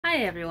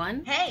Hi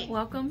everyone! Hey!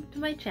 Welcome to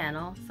my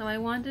channel. So I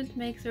wanted to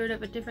make sort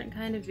of a different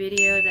kind of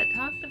video that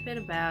talked a bit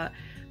about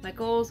my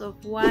goals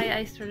of why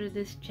I started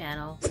this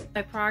channel,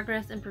 my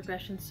progress and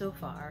progression so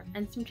far,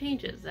 and some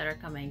changes that are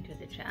coming to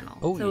the channel.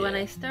 When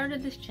I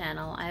started this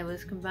channel, I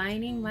was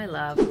combining my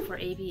love for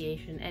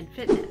aviation and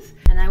fitness,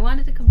 and I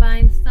wanted to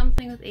combine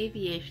something with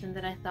aviation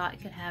that I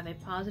thought could have a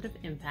positive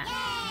impact,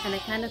 and I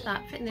kind of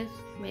thought fitness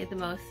made the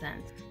most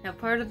sense. Now,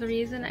 part of the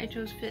reason I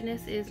chose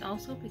fitness is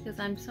also because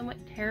I'm somewhat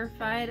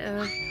terrified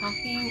of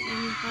talking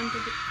in front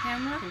of the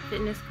camera, and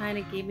fitness kind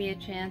of gave me a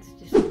chance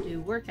just to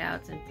do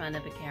workouts in front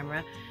of a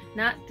camera.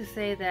 Not to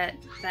say that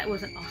that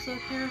wasn't also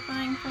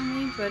terrifying for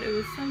me, but it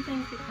was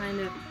something to kind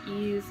of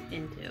ease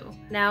into.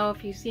 Now,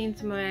 if you've seen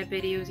some of my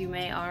videos, you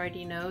may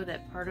already know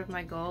that part of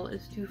my goal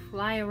is to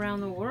fly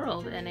around the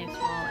world in a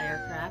small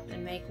aircraft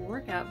and make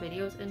workout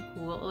videos in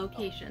cool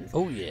locations.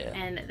 Oh yeah.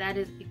 And that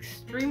is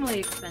extremely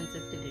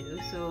expensive to do,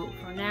 so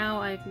for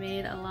now I've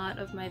made a lot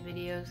of my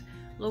videos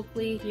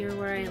locally here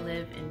where I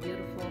live in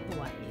beautiful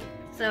Hawaii.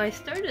 So I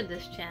started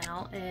this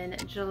channel in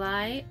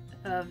July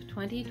of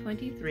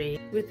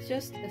 2023 with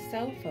just a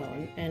cell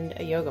phone and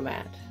a yoga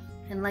mat.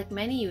 And like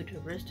many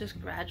YouTubers,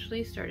 just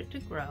gradually started to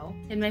grow.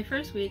 In my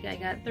first week, I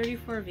got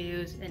 34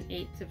 views and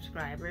 8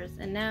 subscribers,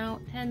 and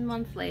now 10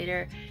 months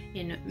later,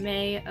 in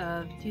May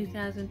of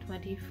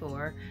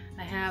 2024,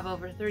 I have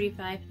over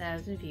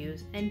 35,000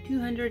 views and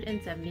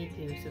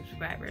 272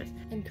 subscribers.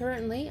 And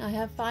currently, I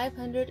have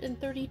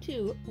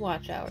 532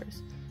 watch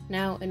hours.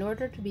 Now, in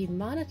order to be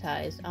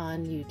monetized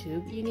on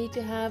YouTube, you need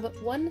to have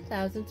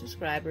 1,000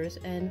 subscribers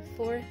and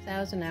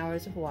 4,000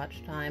 hours of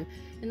watch time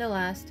in the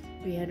last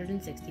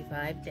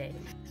 365 days.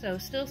 So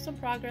still some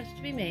progress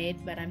to be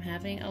made, but I'm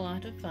having a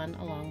lot of fun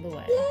along the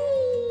way.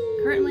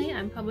 Currently,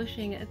 I'm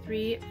publishing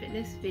 3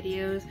 fitness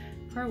videos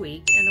per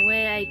week, and the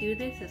way I do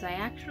this is I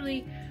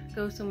actually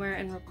go somewhere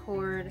and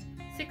record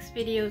 6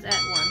 videos at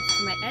once.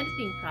 For my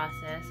editing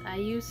process, I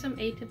use some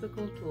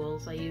atypical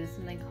tools. I use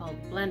something called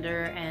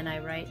Blender, and I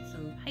write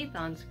some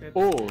Python scripts.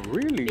 Oh,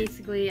 really?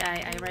 Basically,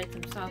 I write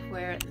some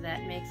software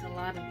that makes a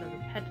lot of the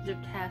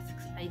repetitive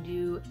tasks I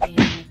do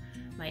in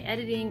my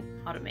editing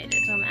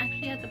automated. So I'm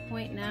actually at the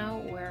point now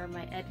where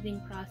my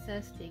editing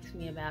process takes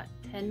me about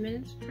 10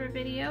 minutes per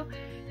video,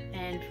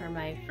 and for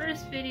my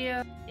first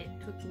video, it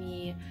took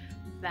me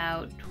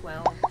about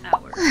 12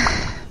 hours.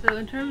 So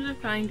in terms of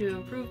trying to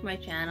improve my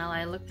channel,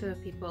 I look to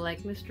people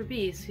like Mr.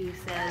 Beast, who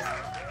says,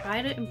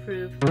 try to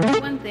improve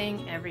one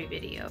thing every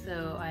video.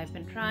 So I've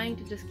been trying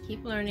to just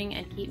keep learning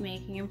and keep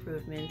making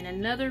improvements. And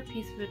another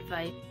piece of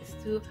advice is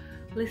to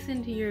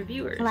listen to your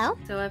viewers. Hello?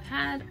 So I've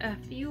had a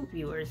few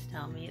viewers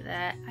tell me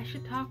that I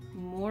should talk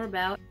more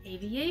about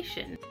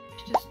aviation.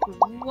 There's just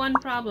one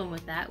problem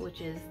with that,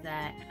 which is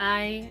that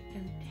I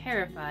am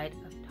terrified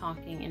of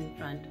talking in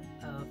front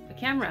of a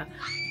camera.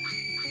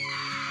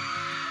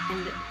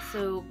 And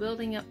so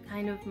building up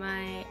kind of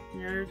my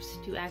nerves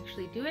to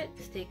actually do it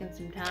has taken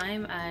some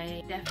time.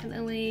 I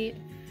definitely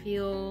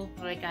feel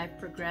like I've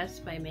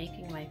progressed by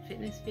making my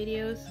fitness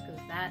videos, because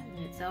that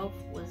in itself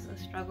was a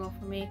struggle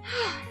for me.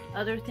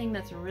 Other thing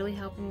that's really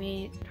helping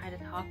me try to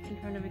talk in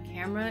front of a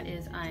camera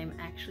is I'm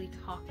actually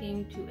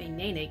talking to a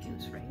nene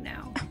goose right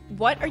now.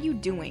 What are you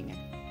doing?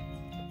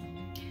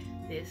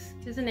 This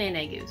is a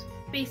nene goose.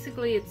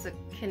 Basically, it's a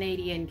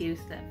Canadian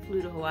goose that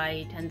flew to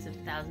Hawaii tens of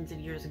thousands of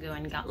years ago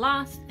and got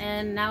lost,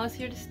 and now is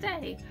here to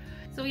stay.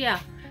 So yeah,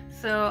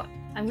 so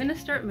I'm gonna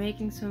start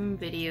making some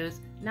videos,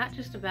 not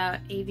just about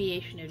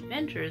aviation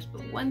adventures,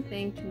 but one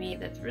thing to me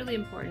that's really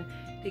important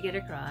to get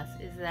across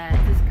is that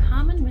this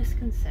common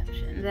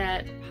misconception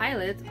that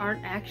pilots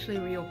aren't actually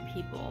real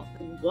people.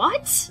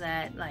 What?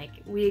 That like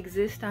we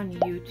exist on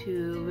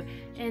YouTube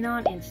and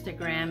on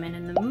Instagram and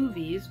in the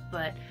movies,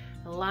 but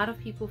a lot of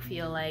people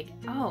feel like,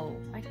 oh,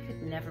 I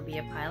could never be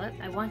a pilot.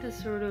 I want to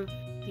sort of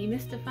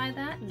demystify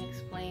that and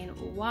explain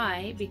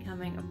why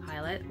becoming a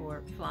pilot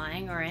or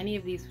flying or any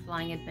of these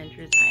flying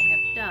adventures I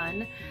have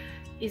done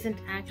isn't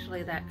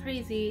actually that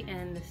crazy,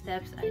 and the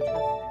steps I took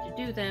to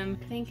do them.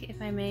 I think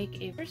if I make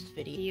a first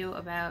video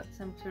about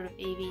some sort of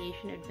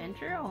aviation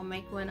adventure, I'll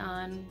make one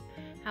on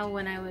how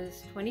when I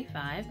was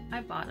 25,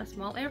 I bought a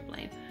small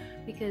airplane.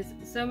 Because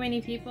so many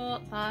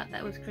people thought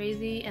that was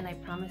crazy, and I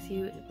promise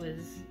you it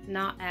was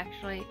not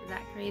actually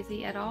that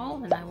crazy at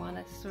all, and I want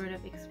to sort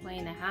of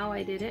explain how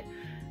I did it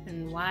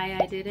and why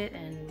I did it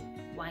and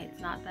why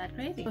it's not that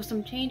crazy. So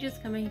some changes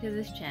coming to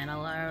this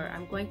channel are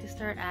I'm going to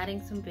start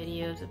adding some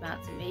videos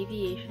about some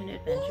aviation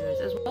adventures,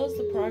 as well as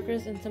the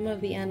progress in some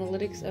of the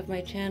analytics of my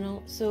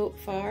channel so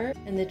far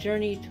and the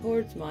journey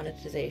towards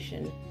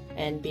monetization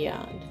and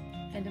beyond.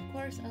 And of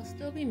course, I'll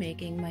still be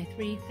making my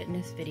 3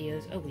 fitness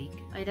videos a week.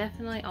 I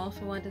definitely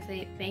also want to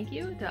say thank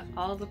you to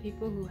all the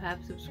people who have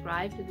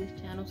subscribed to this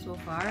channel so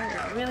far.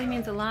 It really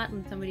means a lot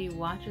when somebody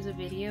watches a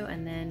video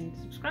and then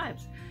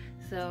subscribes.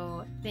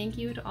 So thank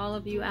you to all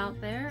of you out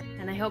there,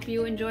 and I hope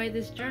you enjoy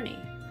this journey.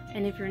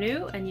 And if you're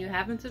new and you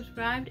haven't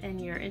subscribed and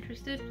you're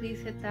interested, please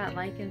hit that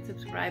like and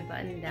subscribe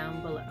button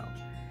down below.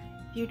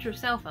 Future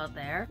self out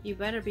there, you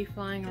better be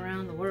flying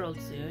around the world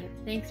soon.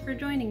 Thanks for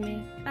joining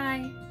me.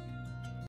 Bye!